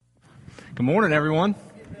Good morning, everyone.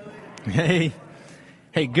 Hey,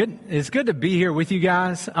 good. It's good to be here with you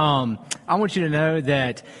guys. I want you to know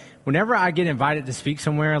that whenever I get invited to speak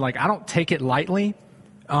somewhere, I don't take it lightly.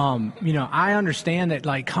 I understand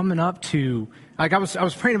that, coming up to, I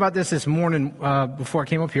was praying about this morning before I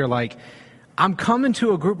came up here. I'm coming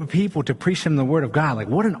to a group of people to preach them the Word of God.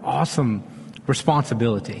 What an awesome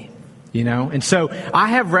responsibility. And so I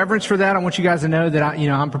have reverence for that. I want you guys to know that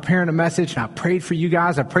I'm preparing a message, and I prayed for you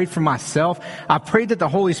guys. I prayed for myself. I prayed that the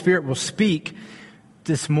Holy Spirit will speak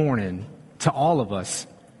this morning to all of us.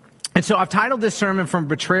 And so I've titled this sermon From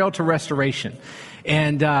Betrayal to Restoration.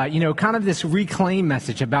 And, kind of this reclaim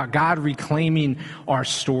message about God reclaiming our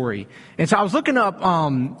story. And so I was looking up,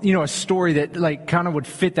 a story that kind of would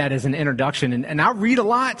fit that as an introduction. And I read a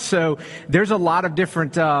lot, so there's a lot of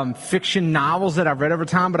different fiction novels that I've read over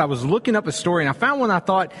time. But I was looking up a story, and I found one I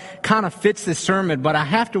thought kind of fits this sermon. But I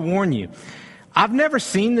have to warn you, I've never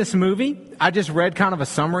seen this movie. I just read kind of a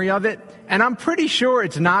summary of it, and I'm pretty sure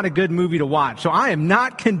it's not a good movie to watch. So I am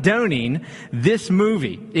not condoning this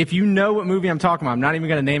movie. If you know what movie I'm talking about, I'm not even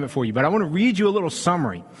going to name it for you, but I want to read you a little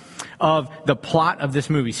summary of the plot of this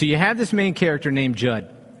movie. So you have this main character named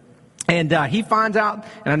Judd, and he finds out,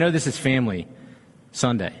 and I know this is Family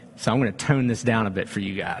Sunday, so I'm going to tone this down a bit for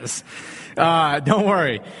you guys. Don't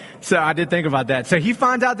worry. So I did think about that. So he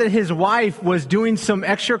finds out that his wife was doing some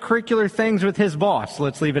extracurricular things with his boss.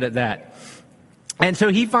 Let's leave it at that. And so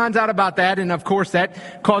he finds out about that, and of course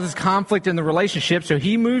that causes conflict in the relationship, so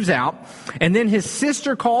he moves out. And then his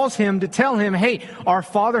sister calls him to tell him, hey, our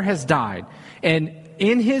father has died. And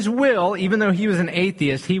in his will, even though he was an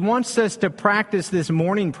atheist, he wants us to practice this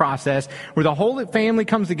mourning process where the whole family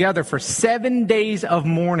comes together for 7 days of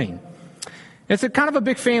mourning. It's a kind of a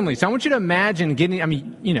big family. So I want you to imagine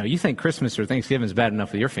you think Christmas or Thanksgiving is bad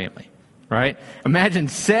enough with your family, right? Imagine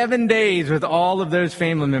 7 days with all of those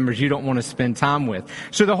family members you don't want to spend time with.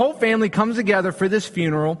 So the whole family comes together for this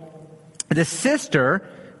funeral. The sister,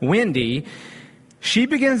 Wendy, she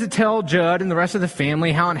begins to tell Judd and the rest of the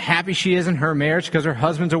family how unhappy she is in her marriage because her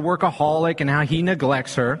husband's a workaholic and how he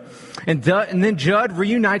neglects her. And then Judd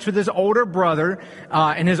reunites with his older brother,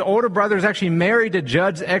 and his older brother is actually married to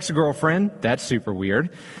Judd's ex-girlfriend. That's super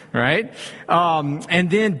weird, right?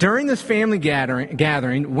 And then during this family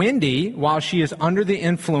gathering, Wendy, while she is under the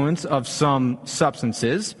influence of some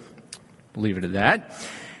substances, leave it at that,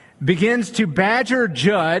 begins to badger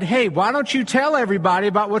Judd, hey, why don't you tell everybody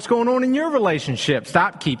about what's going on in your relationship?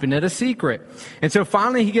 Stop keeping it a secret. And so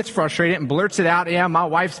finally he gets frustrated and blurts it out, yeah, my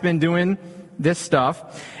wife's been doing this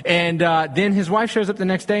stuff. And then his wife shows up the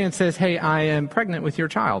next day and says, hey, I am pregnant with your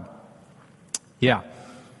child. Yeah,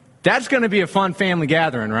 that's going to be a fun family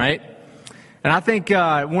gathering, right? And I think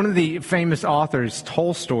one of the famous authors,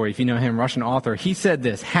 Tolstoy, if you know him, Russian author, he said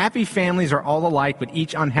this: happy families are all alike, but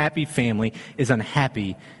each unhappy family is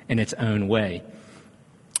unhappy in its own way.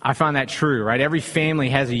 I find that true, right? Every family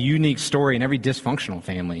has a unique story, and every dysfunctional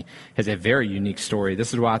family has a very unique story.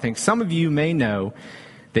 This is why I think some of you may know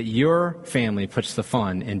that your family puts the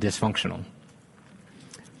fun in dysfunctional.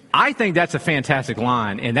 I think that's a fantastic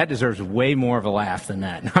line, and that deserves way more of a laugh than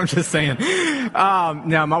that. I'm just saying.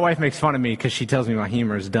 Now, my wife makes fun of me because she tells me my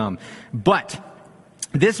humor is dumb. But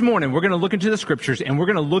this morning, we're going to look into the scriptures, and we're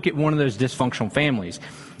going to look at one of those dysfunctional families.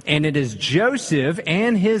 And it is Joseph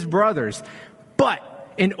and his brothers.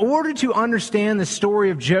 But in order to understand the story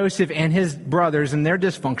of Joseph and his brothers and their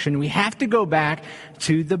dysfunction, we have to go back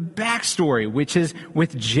to the backstory, which is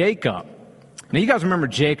with Jacob. Now, you guys remember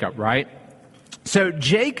Jacob, right? So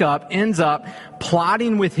Jacob ends up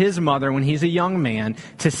plotting with his mother when he's a young man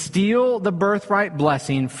to steal the birthright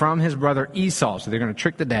blessing from his brother Esau. So they're going to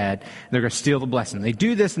trick the dad. They're going to steal the blessing. They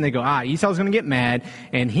do this and they go, Esau's going to get mad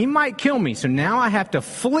and he might kill me. So now I have to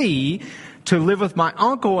flee to live with my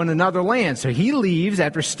uncle in another land. So he leaves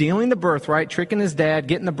after stealing the birthright, tricking his dad,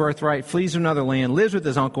 getting the birthright, flees to another land, lives with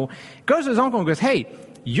his uncle, goes to his uncle and goes, hey,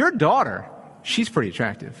 your daughter, she's pretty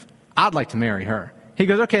attractive. I'd like to marry her. He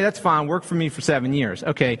goes, okay, that's fine. Work for me for 7 years.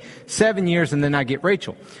 Okay, 7 years, and then I get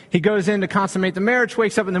Rachel. He goes in to consummate the marriage,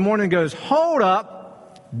 wakes up in the morning and goes, hold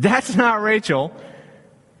up, that's not Rachel.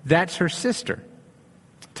 That's her sister.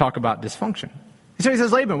 Talk about dysfunction. So he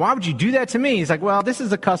says, Laban, why would you do that to me? He's like, well, this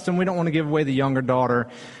is a custom. We don't want to give away the younger daughter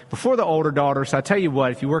before the older daughter. So I tell you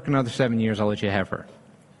what, if you work another 7 years, I'll let you have her.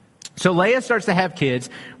 So Leah starts to have kids.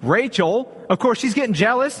 Rachel, of course, she's getting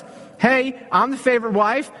jealous. Hey, I'm the favorite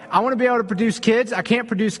wife. I want to be able to produce kids. I can't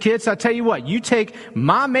produce kids. So I tell you what, you take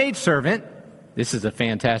my maidservant. This is a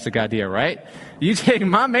fantastic idea, right? You take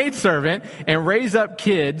my maidservant and raise up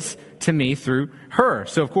kids to me through her.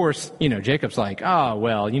 So, of course, Jacob's like, oh,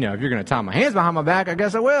 well, if you're going to tie my hands behind my back, I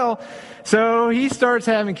guess I will. So he starts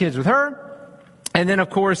having kids with her. And then, of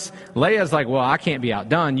course, Leah's like, well, I can't be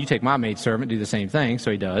outdone. You take my maidservant, do the same thing.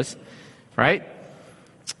 So he does, right?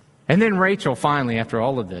 And then Rachel, finally, after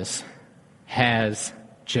all of this, has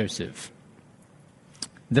Joseph,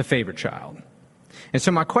 the favorite child. And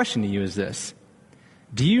so my question to you is this.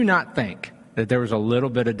 Do you not think that there was a little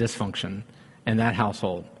bit of dysfunction in that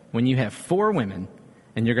household when you have 4 women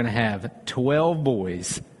and you're going to have 12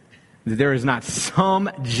 boys? There is not some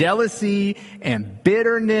jealousy and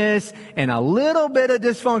bitterness and a little bit of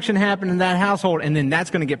dysfunction happening in that household, and then that's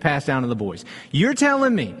going to get passed down to the boys. You're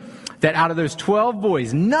telling me that out of those 12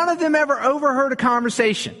 boys, none of them ever overheard a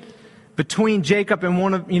conversation between Jacob and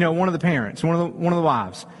one of the parents, one of the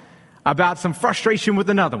wives, about some frustration with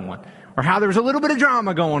another one, or how there was a little bit of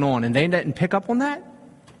drama going on, and they didn't pick up on that?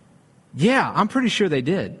 Yeah, I'm pretty sure they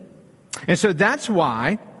did. And so that's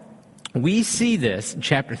why we see this in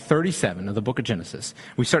chapter 37 of the book of Genesis.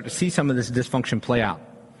 We start to see some of this dysfunction play out.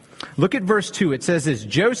 Look at verse 2. It says this: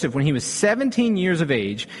 Joseph, when he was 17 years of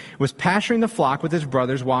age, was pasturing the flock with his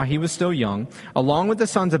brothers while he was still young, along with the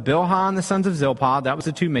sons of Bilhah and the sons of Zilpah. That was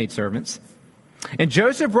the 2 maidservants. And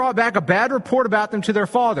Joseph brought back a bad report about them to their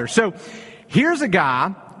father. So here's a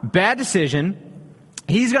guy, bad decision.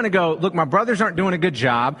 He's going to go, look, my brothers aren't doing a good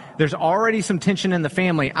job. There's already some tension in the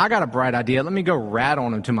family. I got a bright idea. Let me go rat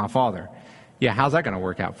on him to my father. Yeah, how's that going to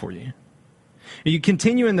work out for you? You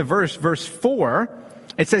continue in the verse 4.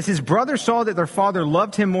 It says, his brothers saw that their father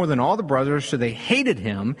loved him more than all the brothers, so they hated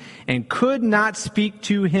him and could not speak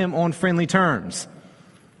to him on friendly terms.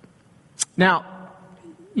 Now,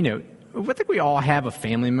 I think we all have a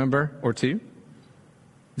family member or two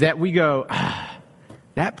that we go,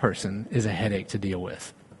 that person is a headache to deal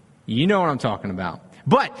with. You know what I'm talking about.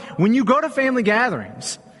 But when you go to family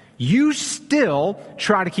gatherings, you still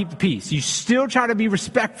try to keep the peace. You still try to be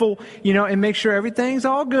respectful, and make sure everything's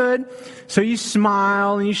all good. So you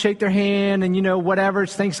smile and you shake their hand and, whatever.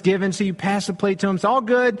 It's Thanksgiving, so you pass the plate to them. It's all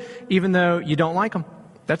good, even though you don't like them.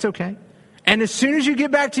 That's okay. And as soon as you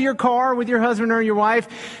get back to your car with your husband or your wife,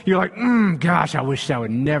 you're like, gosh, I wish I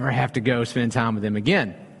would never have to go spend time with them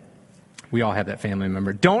again. We all have that family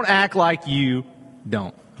member. Don't act like you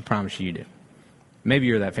don't. I promise you do. Maybe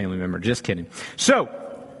you're that family member. Just kidding. So,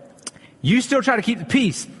 you still try to keep the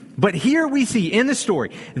peace. But here we see in the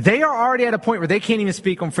story, they are already at a point where they can't even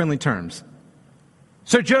speak on friendly terms.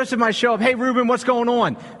 So Joseph might show up. Hey, Reuben, what's going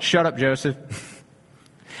on? Shut up, Joseph.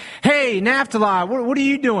 Hey, Naphtali, what are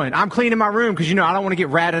you doing? I'm cleaning my room because, I don't want to get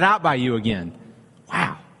ratted out by you again.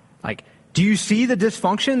 Wow. Do you see the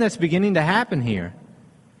dysfunction that's beginning to happen here?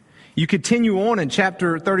 You continue on in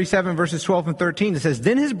chapter 37, verses 12 and 13. It says,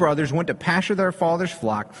 then his brothers went to pasture their father's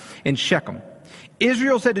flock in Shechem.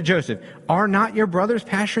 Israel said to Joseph, are not your brothers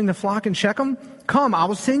pasturing the flock in Shechem? Come, I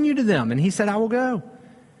will send you to them. And he said, I will go.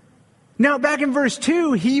 Now, back in verse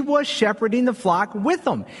 2, he was shepherding the flock with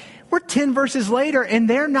them. We're 10 verses later, and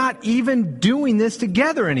they're not even doing this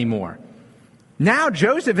together anymore. Now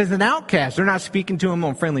Joseph is an outcast. They're not speaking to him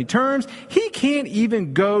on friendly terms. He can't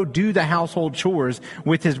even go do the household chores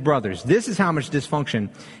with his brothers. This is how much dysfunction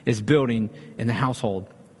is building in the household.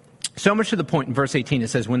 So much to the point in verse 18, it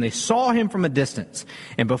says, when they saw him from a distance,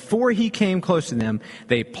 and before he came close to them,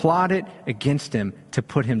 they plotted against him to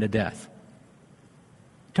put him to death.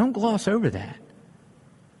 Don't gloss over that.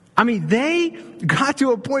 They got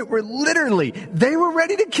to a point where literally they were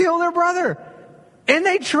ready to kill their brother. And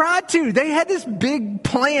they tried to. They had this big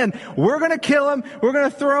plan. We're going to kill him. We're going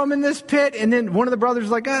to throw him in this pit. And then one of the brothers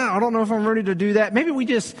is like, I don't know if I'm ready to do that. Maybe we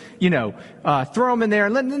just, throw him in there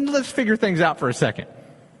and let's figure things out for a second.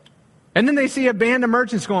 And then they see a band of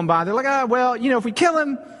merchants going by. They're like, if we kill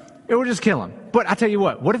him, we'll just kill him. But I tell you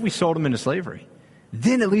what if we sold him into slavery?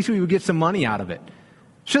 Then at least we would get some money out of it.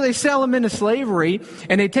 So they sell him into slavery,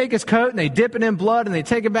 and they take his coat and they dip it in blood and they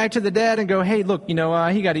take it back to the dad and go, hey, look, he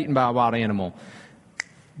got eaten by a wild animal.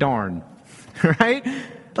 Darn. Right?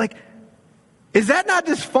 Is that not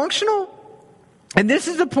dysfunctional? And this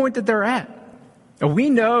is the point that they're at.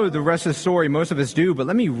 We know the rest of the story, most of us do, but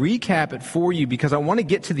let me recap it for you because I want to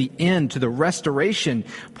get to the end, to the restoration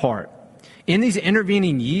part. In these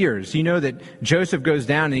intervening years, you know that Joseph goes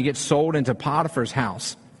down and he gets sold into Potiphar's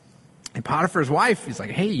house. And Potiphar's wife is like,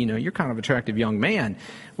 hey, you're kind of an attractive young man.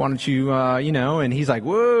 Why don't you, and he's like,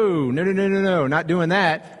 whoa, no, not doing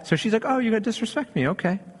that. So she's like, oh, you're going to disrespect me.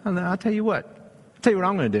 Okay. I'll tell you what I'm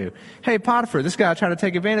going to do. Hey, Potiphar, this guy tried to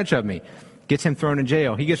take advantage of me. Gets him thrown in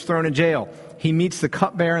jail. He gets thrown in jail. He meets the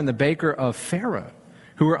cupbearer and the baker of Pharaoh,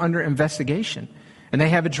 who are under investigation. And they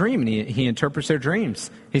have a dream, and he interprets their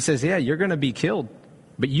dreams. He says, yeah, you're going to be killed,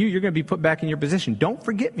 but you're going to be put back in your position. Don't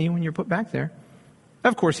forget me when you're put back there.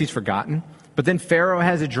 Of course, he's forgotten. But then Pharaoh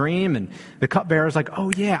has a dream, and the cupbearer's like,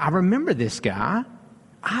 oh yeah, I remember this guy.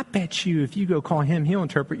 I bet you if you go call him, he'll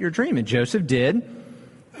interpret your dream. And Joseph did.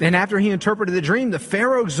 And after he interpreted the dream, the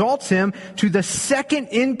Pharaoh exalts him to the second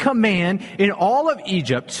in command in all of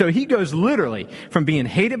Egypt. So he goes literally from being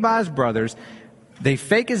hated by his brothers. They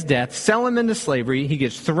fake his death, sell him into slavery. He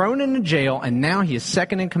gets thrown into jail, and now he is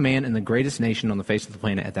second in command in the greatest nation on the face of the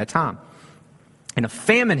planet at that time. And a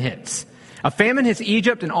famine hits. A famine hits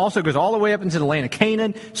Egypt and also goes all the way up into the land of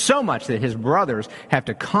Canaan, so much that his brothers have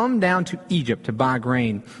to come down to Egypt to buy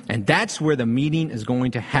grain. And that's where the meeting is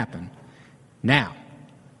going to happen. Now,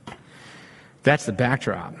 that's the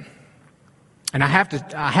backdrop. And I have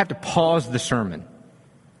to pause the sermon.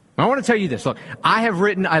 I want to tell you this. Look, I have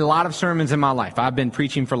written a lot of sermons in my life. I've been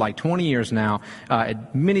preaching for like 20 years now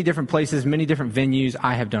at many different places, many different venues.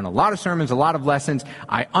 I have done a lot of sermons, a lot of lessons.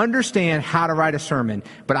 I understand how to write a sermon,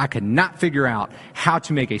 but I could not figure out how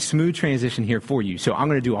to make a smooth transition here for you. So I'm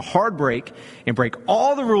going to do a hard break and break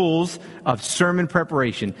all the rules of sermon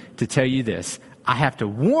preparation to tell you this. I have to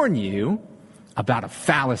warn you about a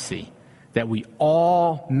fallacy that we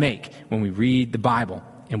all make when we read the Bible.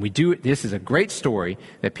 And we do it, this is a great story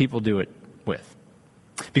that people do it with.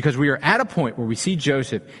 Because we are at a point where we see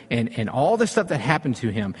Joseph and all the stuff that happened to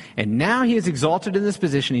him. And now he is exalted in this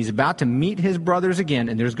position. He's about to meet his brothers again.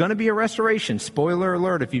 And there's going to be a restoration. Spoiler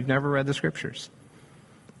alert if you've never read the scriptures.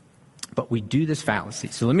 But we do this fallacy.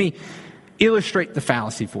 So let me illustrate the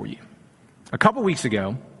fallacy for you. A couple weeks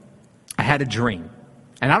ago, I had a dream.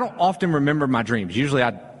 And I don't often remember my dreams. Usually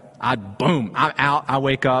I'm out, I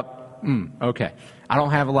wake up, okay. I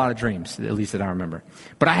don't have a lot of dreams, at least that I remember.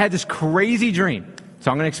 But I had this crazy dream. So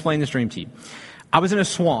I'm going to explain this dream to you. I was in a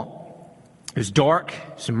swamp. It was dark,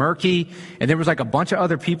 it was murky, and there was like a bunch of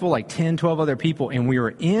other people, like 10, 12 other people, and we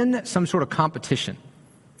were in some sort of competition.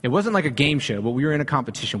 It wasn't like a game show, but we were in a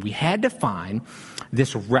competition. We had to find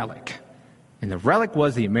this relic. And the relic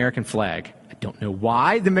was the American flag. I don't know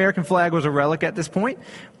why the American flag was a relic at this point,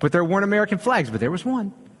 but there weren't American flags, but there was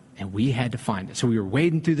one. And we had to find it. So we were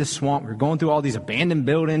wading through this swamp. We were going through all these abandoned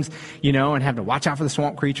buildings, and having to watch out for the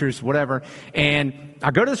swamp creatures, whatever. And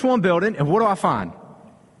I go to this one building, and what do I find?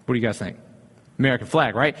 What do you guys think? American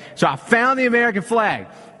flag, right? So I found the American flag.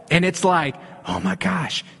 And it's like, oh my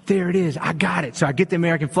gosh, there it is. I got it. So I get the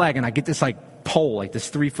American flag, and I get this pole, like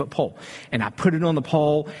this 3-foot pole. And I put it on the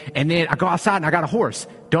pole, and then I go outside, and I got a horse.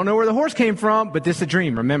 Don't know where the horse came from, but this is a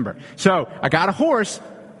dream, remember. So I got a horse,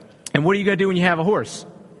 and what are you going to do when you have a horse?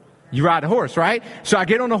 You ride a horse, right? So I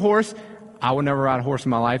get on the horse. I would never ride a horse in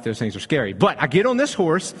my life. Those things are scary. But I get on this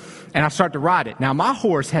horse, and I start to ride it. Now, my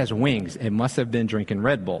horse has wings. It must have been drinking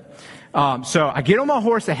Red Bull. So I get on my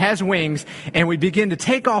horse that has wings, and we begin to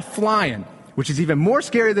take off flying, which is even more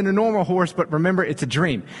scary than a normal horse, but remember, it's a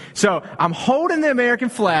dream. So I'm holding the American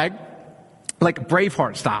flag like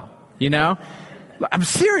Braveheart style, I'm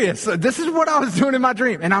serious. This is what I was doing in my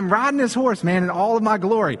dream. And I'm riding this horse, man, in all of my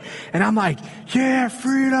glory. And I'm like, yeah,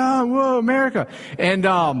 freedom, whoa, America. And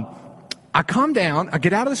I come down, I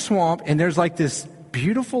get out of the swamp, and there's this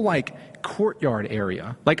beautiful courtyard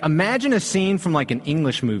area. Imagine a scene from an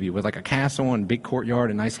English movie with a castle and big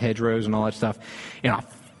courtyard and nice hedgerows and all that stuff. And I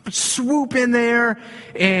swoop in there,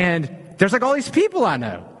 and there's all these people I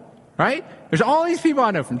know, right? There's all these people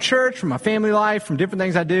I know from church, from my family life, from different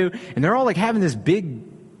things I do, and they're all having this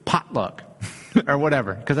big potluck or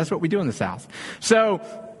whatever, because that's what we do in the South. So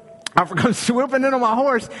I come swooping in on my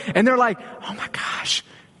horse, and they're like, oh my gosh,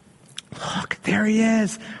 look, there he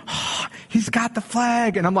is. Oh, he's got the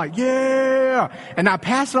flag. And I'm like, yeah. And I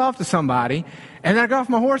pass it off to somebody, and then I go off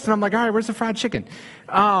my horse, and I'm like, all right, where's the fried chicken?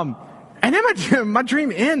 And then my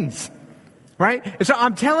dream ends. Right? And so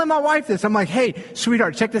I'm telling my wife this. I'm like, hey,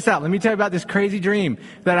 sweetheart, check this out. Let me tell you about this crazy dream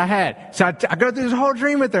that I had. So I go through this whole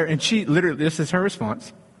dream with her, and she literally, this is her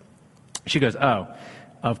response. She goes, oh,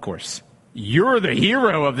 of course. You're the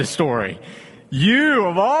hero of the story. You,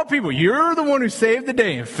 of all people, you're the one who saved the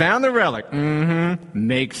day and found the relic.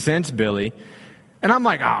 Makes sense, Billy. And I'm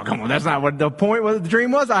like, oh, come on, that's not what the point of the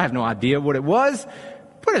dream was. I have no idea what it was,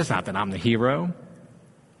 but it's not that I'm the hero.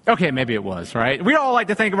 Okay, maybe it was, right? We all like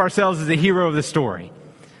to think of ourselves as the hero of the story.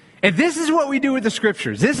 And this is what we do with the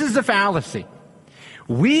scriptures. This is the fallacy.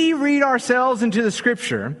 We read ourselves into the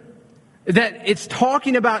scripture that it's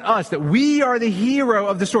talking about us, that we are the hero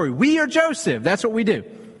of the story. We are Joseph. That's what we do.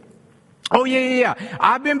 Oh, yeah.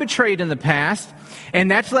 I've been betrayed in the past, and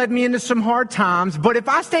that's led me into some hard times. But if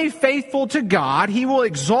I stay faithful to God, He will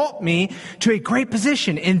exalt me to a great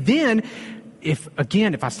position. And then if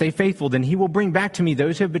I stay faithful, then He will bring back to me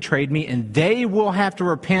those who have betrayed me, and they will have to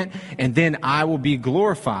repent, and then I will be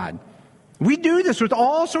glorified. We do this with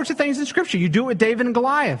all sorts of things in Scripture. You do it with David and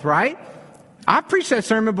Goliath, right? I've preached that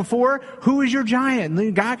sermon before. Who is your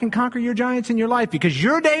giant? God can conquer your giants in your life because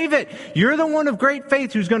you're David. You're the one of great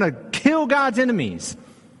faith who's going to kill God's enemies.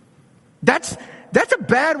 That's a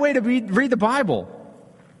bad way to read the Bible.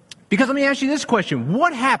 Because let me ask you this question.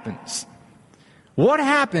 What happens? What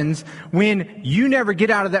happens when you never get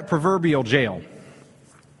out of that proverbial jail?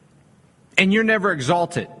 And you're never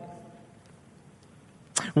exalted?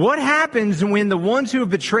 What happens when the ones who have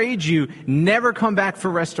betrayed you never come back for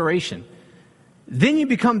restoration? Then you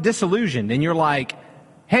become disillusioned and you're like,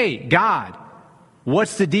 hey, God,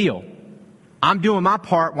 what's the deal? I'm doing my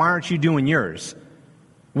part. Why aren't you doing yours?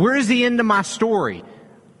 Where's the end of my story?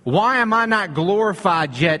 Why am I not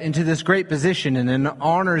glorified yet into this great position and an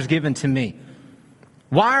honor is given to me?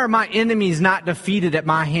 Why are my enemies not defeated at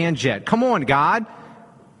my hands yet? Come on, God.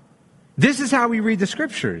 This is how we read the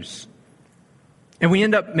scriptures. And we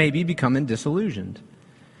end up maybe becoming disillusioned.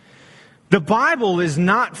 The Bible is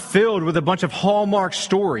not filled with a bunch of Hallmark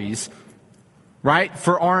stories, right,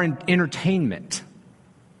 for our entertainment.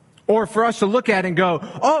 Or for us to look at and go,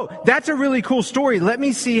 oh, that's a really cool story. Let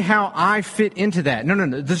me see how I fit into that.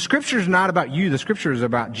 No. The scripture is not about you. The scripture is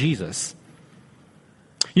about Jesus.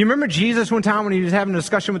 You remember Jesus one time when he was having a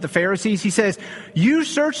discussion with the Pharisees? He says, you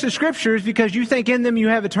search the scriptures because you think in them you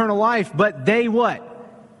have eternal life, but they what?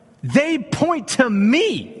 They point to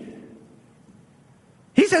me.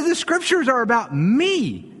 He says the scriptures are about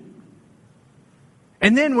me.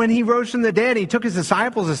 And then when he rose from the dead, he took his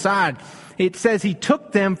disciples aside. It says he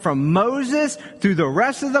took them from Moses through the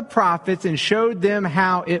rest of the prophets and showed them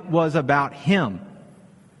how it was about him.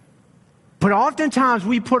 But oftentimes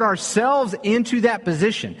we put ourselves into that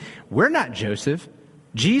position. We're not Joseph.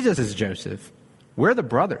 Jesus is Joseph. We're the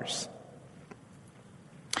brothers.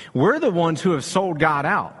 We're the ones who have sold God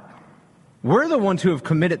out. We're the ones who have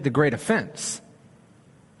committed the great offense.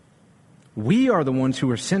 We are the ones who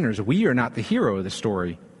are sinners. We are not the hero of the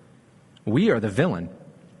story. We are the villain.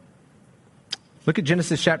 Look at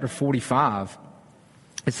Genesis chapter 45.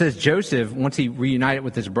 It says Joseph, once he reunited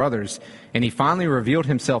with his brothers, and he finally revealed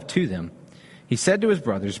himself to them, he said to his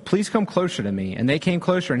brothers, please come closer to me. And they came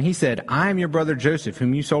closer, and he said, I am your brother Joseph,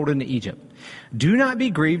 whom you sold into Egypt. Do not be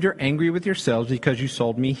grieved or angry with yourselves because you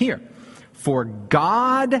sold me here. For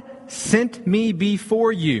God sent me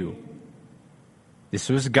before you. This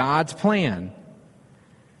was God's plan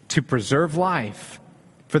to preserve life.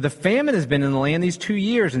 For the famine has been in the land these 2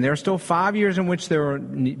 years, and there are still 5 years in which there will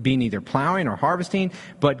be neither plowing or harvesting.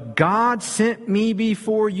 But God sent me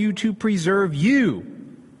before you to preserve you.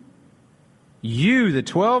 You, the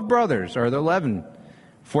 12 brothers, or the 11,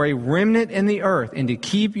 for a remnant in the earth, and to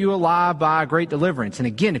keep you alive by a great deliverance. And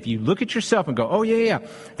again, if you look at yourself and go, oh, yeah,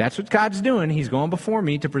 that's what God's doing. He's going before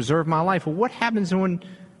me to preserve my life. Well, what happens when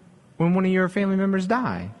one of your family members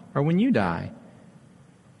die, or when you die?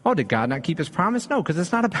 Oh, did God not keep his promise? No, because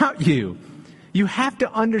it's not about you. You have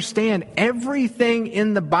to understand everything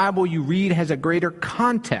in the Bible you read has a greater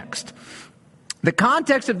context. The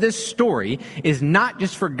context of this story is not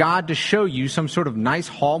just for God to show you some sort of nice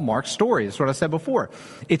Hallmark story. That's what I said before.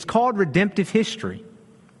 It's called redemptive history.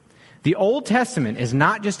 The Old Testament is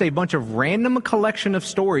not just a bunch of random collection of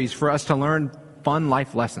stories for us to learn fun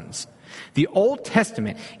life lessons. The Old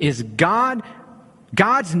Testament is God's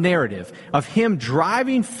narrative of him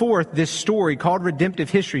driving forth this story called redemptive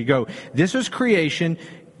history. This was creation.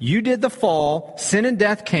 You did the fall. Sin and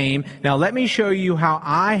death came. Now let me show you how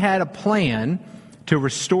I had a plan to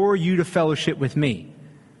restore you to fellowship with me.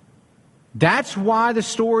 That's why the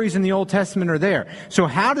stories in the Old Testament are there. So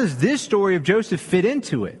how does this story of Joseph fit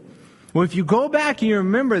into it? Well, if you go back and you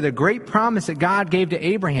remember the great promise that God gave to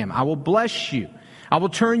Abraham, I will bless you. I will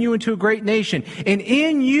turn you into a great nation. And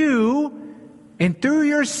in you and through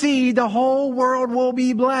your seed, the whole world will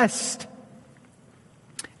be blessed.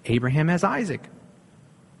 Abraham has Isaac.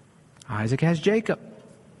 Isaac has Jacob.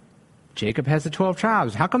 Jacob has the 12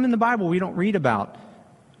 tribes. How come in the Bible we don't read a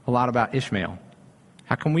lot about Ishmael?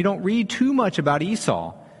 How come we don't read too much about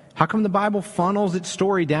Esau? How come the Bible funnels its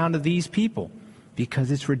story down to these people?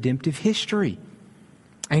 Because it's redemptive history.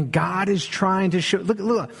 And God is trying to show...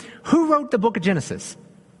 Look, who wrote the book of Genesis?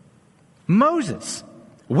 Moses.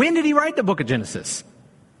 When did he write the book of Genesis?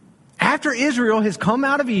 After Israel has come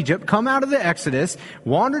out of Egypt, come out of the Exodus,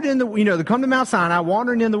 wandered in they come to Mount Sinai,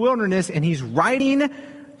 wandering in the wilderness, and he's writing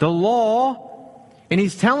the law, and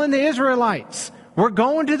he's telling the Israelites, we're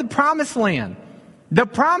going to the promised land. The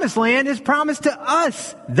promised land is promised to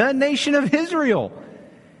us, the nation of Israel,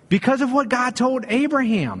 because of what God told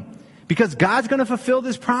Abraham. Because God's going to fulfill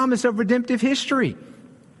this promise of redemptive history.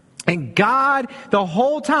 And God, the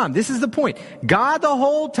whole time, this is the point, God the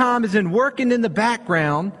whole time has been working in the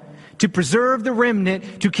background to preserve the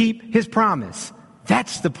remnant, to keep his promise.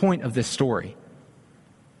 That's the point of this story.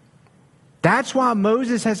 That's why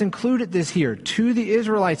Moses has included this here to the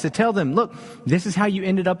Israelites to tell them, look, this is how you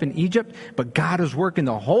ended up in Egypt, but God is working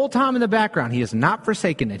the whole time in the background. He has not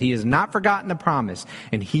forsaken it. He has not forgotten the promise,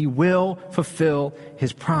 and he will fulfill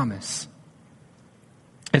his promise.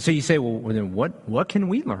 And so you say, well, then what can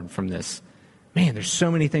we learn from this? Man, there's so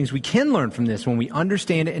many things we can learn from this when we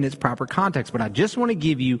understand it in its proper context, but I just want to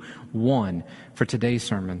give you one for today's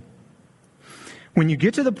sermon. When you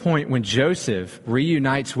get to the point when Joseph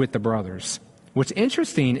reunites with the brothers, what's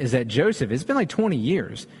interesting is that Joseph, it's been like 20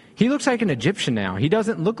 years. He looks like an Egyptian now. He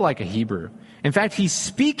doesn't look like a Hebrew. In fact, he's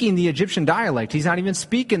speaking the Egyptian dialect. He's not even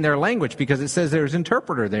speaking their language because it says there's an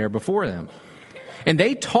interpreter there before them. And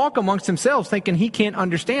they talk amongst themselves thinking he can't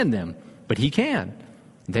understand them, but he can.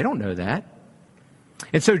 They don't know that.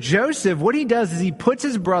 And so Joseph, what he does is he puts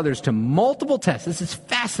his brothers to multiple tests. This is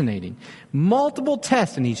fascinating. Multiple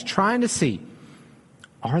tests, and he's trying to see,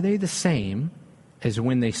 are they the same as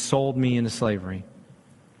when they sold me into slavery?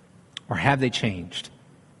 Or have they changed?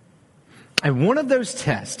 And one of those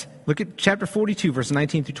tests, look at chapter 42, verse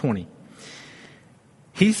 19 through 20.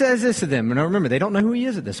 He says this to them, and remember, they don't know who he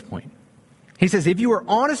is at this point. He says, if you are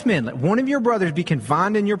honest men, let one of your brothers be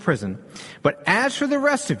confined in your prison. But as for the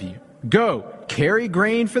rest of you, go, carry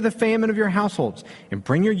grain for the famine of your households, and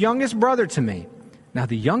bring your youngest brother to me. Now,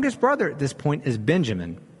 the youngest brother at this point is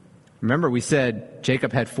Benjamin. Remember, we said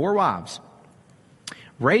Jacob had 4 wives.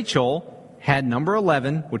 Rachel had number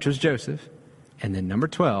 11, which was Joseph, and then number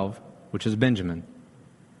 12, which was Benjamin.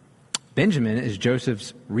 Benjamin is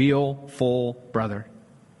Joseph's real, full brother.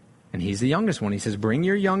 And he's the youngest one. He says, bring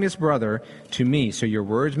your youngest brother to me so your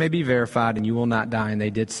words may be verified and you will not die. And they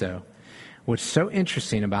did so. What's so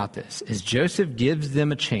interesting about this is Joseph gives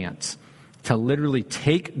them a chance to literally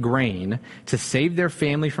take grain to save their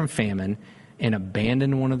family from famine and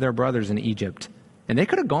abandon one of their brothers in Egypt. And they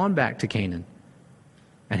could have gone back to Canaan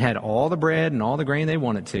and had all the bread and all the grain they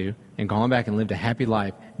wanted to and gone back and lived a happy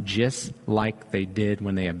life just like they did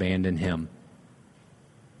when they abandoned him.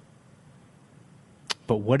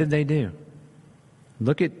 But what did they do?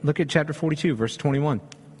 Look at chapter 42, verse 21.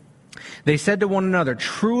 They said to one another,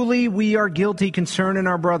 truly we are guilty concerning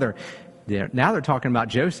our brother. Now they're talking about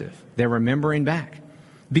Joseph. They're remembering back.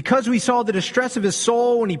 Because we saw the distress of his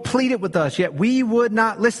soul when he pleaded with us, yet we would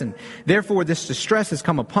not listen. Therefore, this distress has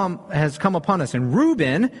come upon us. And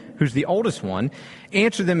Reuben, who's the oldest one,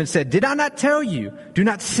 answered them and said, did I not tell you, do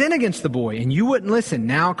not sin against the boy? And you wouldn't listen.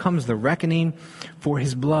 Now comes the reckoning for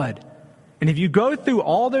his blood. And if you go through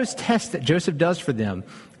all those tests that Joseph does for them,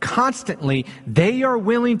 constantly, they are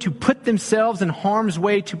willing to put themselves in harm's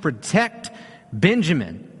way to protect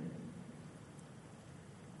Benjamin.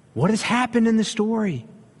 What has happened in the story?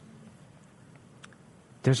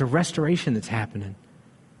 There's a restoration that's happening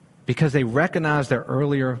because they recognize their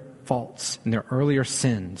earlier faults and their earlier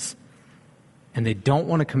sins, and they don't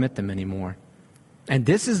want to commit them anymore. And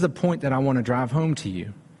this is the point that I want to drive home to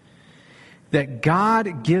you, that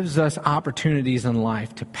God gives us opportunities in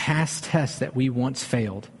life to pass tests that we once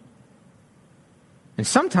failed. And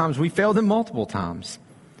sometimes we fail them multiple times.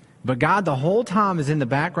 But God the whole time is in the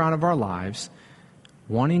background of our lives,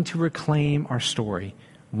 wanting to reclaim our story,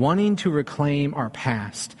 wanting to reclaim our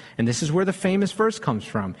past. And this is where the famous verse comes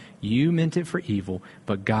from. You meant it for evil,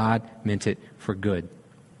 but God meant it for good.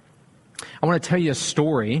 I want to tell you a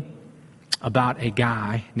story about a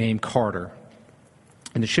guy named Carter.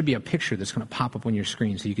 And there should be a picture that's going to pop up on your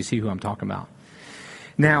screen so you can see who I'm talking about.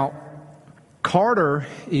 Now, Carter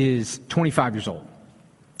is 25 years old.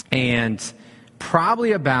 And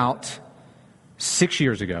probably about 6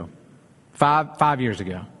 years ago, five years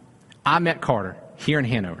ago, I met Carter here in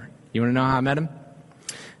Hanover. You want to know how I met him?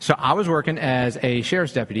 So I was working as a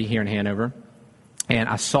sheriff's deputy here in Hanover, and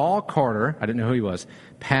I saw Carter, I didn't know who he was,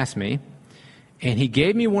 pass me, and he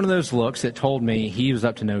gave me one of those looks that told me he was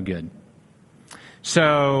up to no good.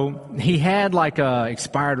 So he had like a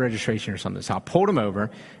expired registration or something. So I pulled him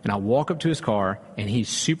over, and I walk up to his car, and he's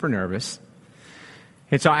super nervous.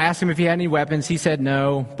 And so I asked him if he had any weapons. He said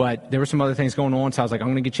no, but there were some other things going on, so I was like, I'm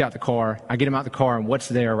going to get you out the car. I get him out the car, and what's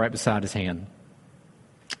there right beside his hand?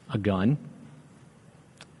 A gun.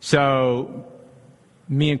 So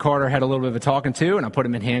me and Carter had a little bit of a talking to, and I put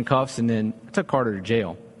him in handcuffs, and then I took Carter to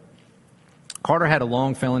jail. Carter had a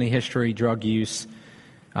long felony history, drug use,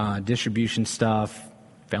 distribution stuff,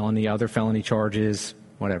 other felony charges,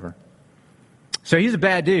 whatever. So he's a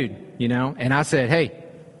bad dude, you know, and I said, hey,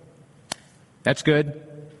 that's good.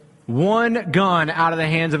 One gun out of the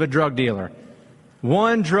hands of a drug dealer.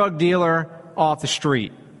 One drug dealer off the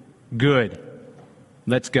street. Good.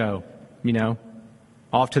 Let's go, you know.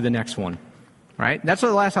 off to the next one, right? That's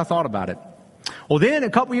the last I thought about it. Well, then a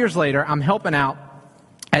couple years later, I'm helping out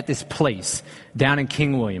at this place down in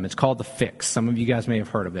King William. It's called The Fix. Some of you guys may have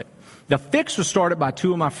heard of it. The Fix was started by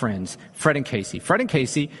two of my friends, Fred and Casey. Fred and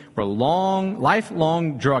Casey were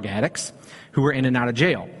lifelong drug addicts who were in and out of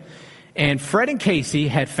jail. And Fred and Casey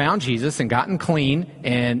had found Jesus and gotten clean,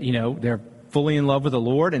 and, they're fully in love with the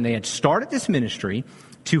Lord, and they had started this ministry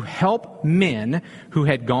to help men who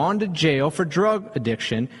had gone to jail for drug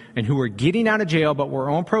addiction and who were getting out of jail but were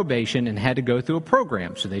on probation and had to go through a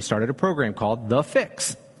program. So they started a program called The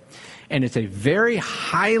Fix. And it's a very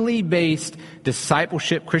highly based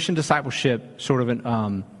discipleship, Christian discipleship sort of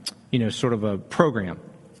a program.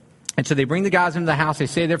 And so they bring the guys into the house, they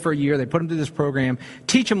stay there for a year, they put them through this program,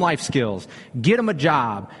 teach them life skills, get them a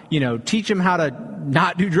job, teach them how to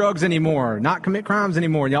not do drugs anymore, not commit crimes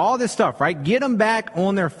anymore, all this stuff, right? Get them back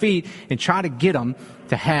on their feet and try to get them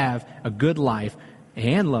to have a good life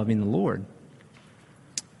and loving the Lord.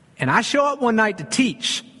 And I show up one night to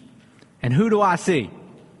teach, and who do I see?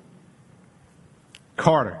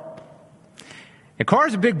 Carter. And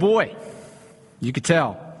Carter's a big boy. You could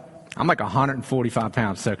tell. I'm like 145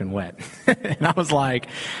 pounds soaking wet. And I was like,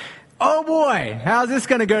 oh boy, how's this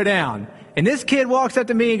going to go down? And this kid walks up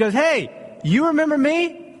to me and goes, hey, you remember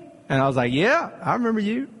me? And I was like, yeah, I remember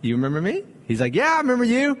you. You remember me? He's like, yeah, I remember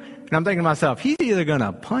you. And I'm thinking to myself, he's either going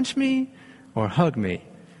to punch me or hug me.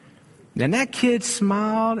 And that kid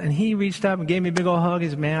smiled, and he reached up and gave me a big old hug. He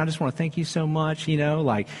said, man, I just want to thank you so much.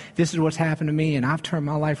 This is what's happened to me, and I've turned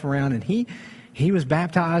my life around. And he was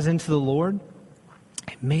baptized into the Lord.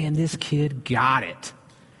 And man, this kid got it.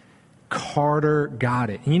 Carter got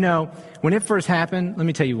it. When it first happened, let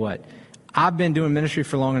me tell you what. I've been doing ministry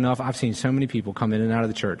for long enough. I've seen so many people come in and out of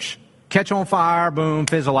the church. Catch on fire, boom,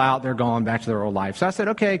 fizzle out, they're gone back to their old life. So I said,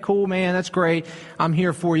 okay, cool, man, that's great. I'm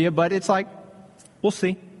here for you. But it's like, we'll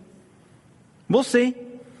see. We'll see.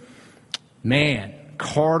 Man,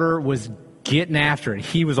 Carter was getting after it.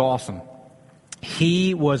 He was awesome.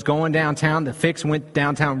 He was going downtown. The Fix went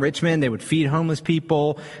downtown Richmond. They would feed homeless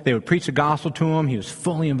people. They would preach the gospel to them. He was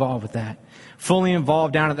fully involved with that. Fully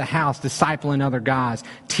involved down at the house, discipling other guys,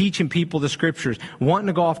 teaching people the scriptures, wanting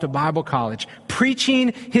to go off to Bible college,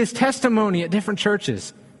 preaching his testimony at different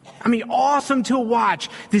churches. I mean, awesome to watch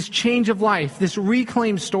this change of life, this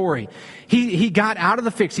reclaimed story. He got out of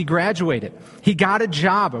the Fix. He graduated. He got a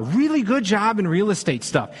job, a really good job in real estate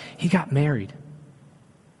stuff. He got married.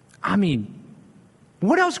 I mean,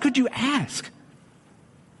 what else could you ask?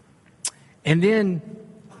 And then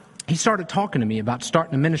he started talking to me about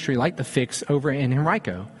starting a ministry like the Fix over in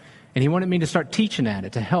Henrico. And he wanted me to start teaching at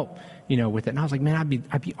it to help, with it. And I was like, man,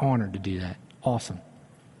 I'd be honored to do that. Awesome.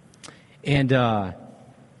 And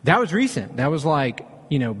that was recent. That was like,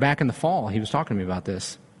 back in the fall, he was talking to me about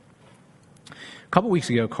this. A couple weeks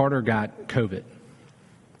ago, Carter got COVID.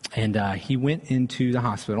 And he went into the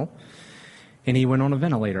hospital, and he went on a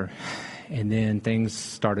ventilator. And then things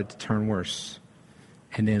started to turn worse.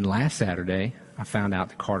 And then last Saturday, I found out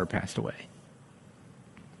that Carter passed away.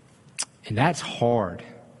 And that's hard.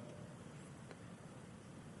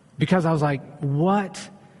 Because I was like, what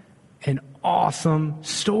an awesome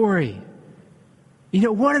story.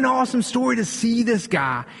 What an awesome story to see this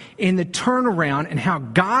guy in the turnaround and how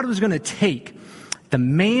God was going to take the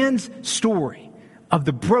man's story of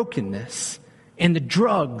the brokenness and the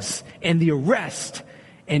drugs and the arrest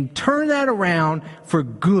and turn that around for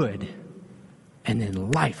good. And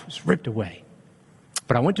then life was ripped away.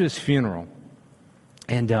 But I went to his funeral,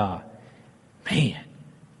 and man,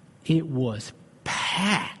 it was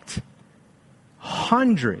packed.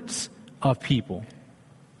 Hundreds of people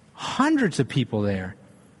there.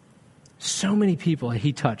 So many people that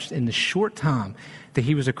he touched in the short time that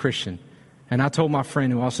he was a Christian. And I told my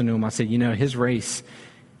friend who also knew him, I said, his race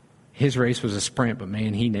was a sprint, but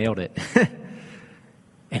man, he nailed it.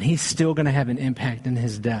 And he's still going to have an impact in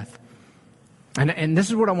his death. And this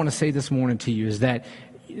is what I want to say this morning to you, is that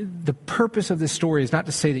the purpose of this story is not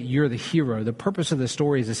to say that you're the hero. The purpose of this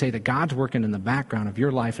story is to say that God's working in the background of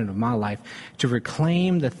your life and of my life to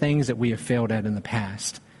reclaim the things that we have failed at in the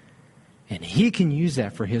past. And he can use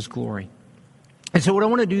that for his glory. And so what I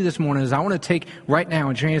want to do this morning is I want to take right now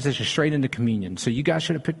and transition straight into communion. So you guys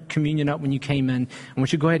should have picked communion up when you came in. I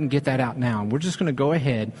want you to go ahead and get that out now. And we're just going to go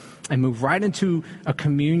ahead and move right into a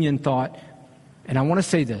communion thought. And I want to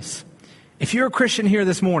say this. If you're a Christian here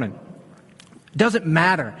this morning, it doesn't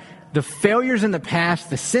matter. The failures in the past,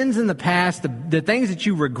 the sins in the past, the things that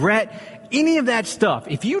you regret, any of that stuff,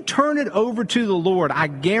 if you turn it over to the Lord, I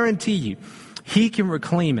guarantee you, he can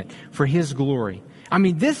reclaim it for his glory. I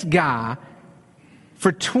mean, this guy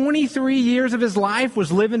for 23 years of his life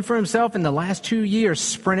was living for himself, and the last 2 years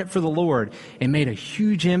sprinted for the Lord and made a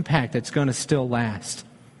huge impact that's going to still last.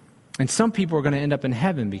 And some people are going to end up in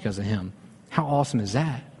heaven because of him. How awesome is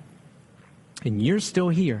that? And you're still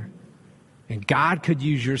here. And God could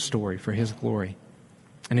use your story for his glory.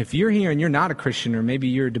 And if you're here and you're not a Christian, or maybe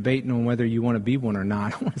you're debating on whether you want to be one or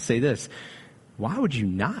not, I want to say this. Why would you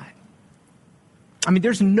not? I mean,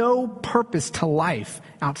 there's no purpose to life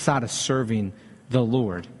outside of serving the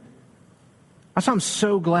Lord. That's why I'm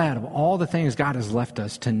so glad of all the things God has left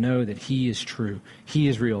us to know that he is true. He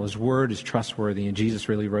is real. His word is trustworthy, and Jesus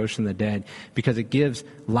really rose from the dead because it gives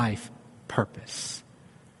life purpose.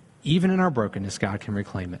 Even in our brokenness, God can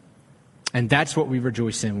reclaim it. And that's what we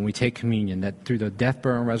rejoice in when we take communion, that through the death,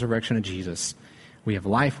 burial, and resurrection of Jesus, we have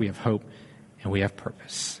life, we have hope, and we have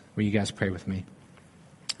purpose. Will you guys pray with me?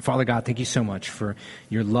 Father God, thank you so much for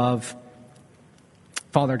your love.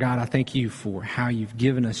 Father God, I thank you for how you've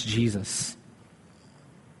given us Jesus.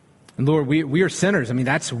 And Lord, we are sinners. I mean,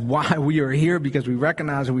 that's why we are here, because we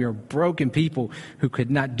recognize we are broken people who could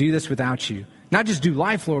not do this without you. Not just do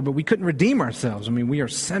life, Lord, but we couldn't redeem ourselves. I mean, we are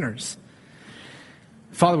sinners.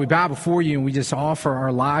 Father, we bow before you and we just offer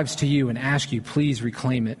our lives to you and ask you, please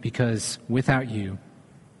reclaim it, because without you,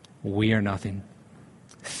 we are nothing.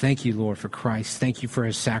 Thank you, Lord, for Christ. Thank you for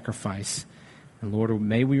his sacrifice. And Lord,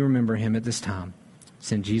 may we remember him at this time.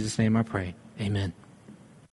 It's in Jesus' name I pray. Amen.